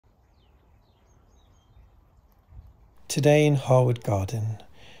Today in Harwood Garden,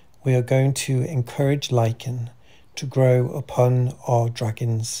 we are going to encourage lichen to grow upon our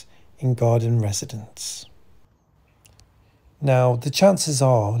dragons in garden residence. Now, the chances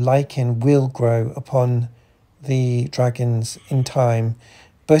are lichen will grow upon the dragons in time,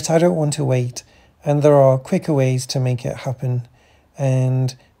 but I don't want to wait, and there are quicker ways to make it happen,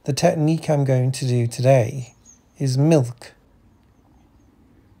 and the technique I'm going to do today is milk.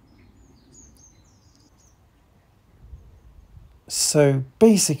 So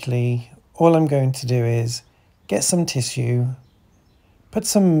basically, all I'm going to do is get some tissue, put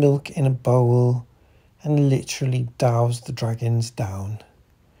some milk in a bowl, and literally douse the dragons down.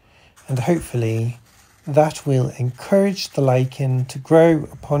 And hopefully that will encourage the lichen to grow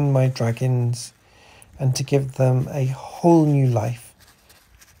upon my dragons and to give them a whole new life.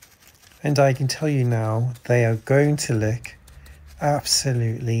 And I can tell you now, they are going to look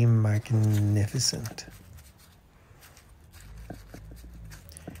absolutely magnificent.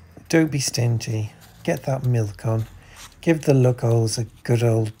 Don't be stingy. Get that milk on. Give the luggles a good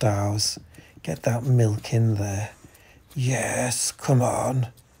old douse. Get that milk in there. Yes, come on.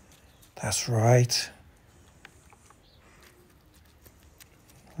 That's right.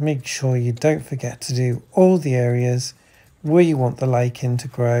 Make sure you don't forget to do all the areas where you want the lichen to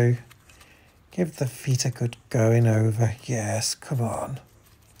grow. Give the feet a good going over. Yes, come on.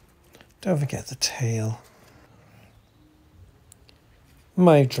 Don't forget the tail.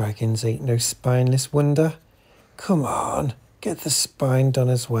 My dragons ain't no spineless wonder. Come on, get the spine done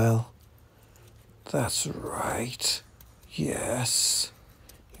as well. That's right. Yes.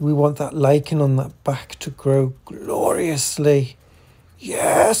 We want that lichen on that back to grow gloriously.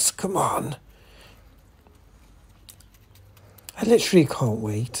 Yes, come on. I literally can't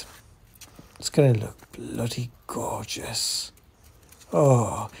wait. It's going to look bloody gorgeous.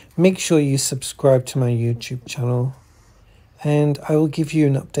 Oh, make sure you subscribe to my YouTube channel, and I will give you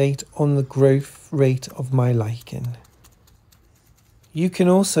an update on the growth rate of my lichen. You can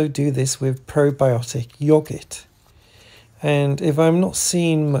also do this with probiotic yogurt. And if I'm not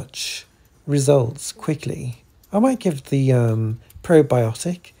seeing much results quickly, I might give the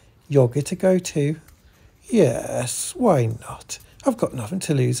probiotic yogurt a go too. Yes, why not? I've got nothing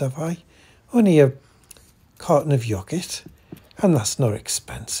to lose, have I? Only a carton of yogurt, and that's not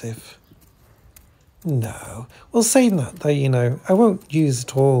expensive. No, well, saying that though, you know, I won't use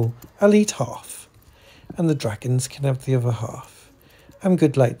it all. I'll eat half, and the dragons can have the other half. I'm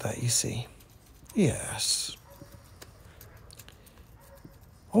good like that, you see. Yes.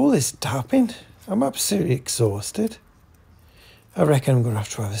 All this tapping, I'm absolutely exhausted. I reckon I'm going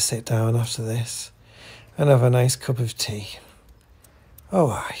to have a sit down after this and have a nice cup of tea.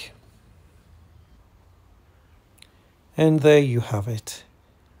 Oh, aye. And there you have it.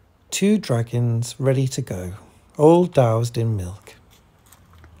 2 dragons ready to go, all doused in milk.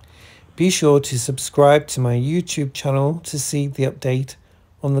 Be sure to subscribe to my YouTube channel to see the update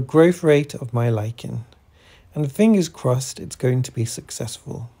on the growth rate of my lichen. And fingers crossed it's going to be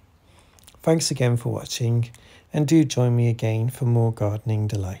successful. Thanks again for watching, and do join me again for more gardening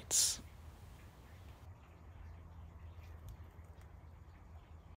delights.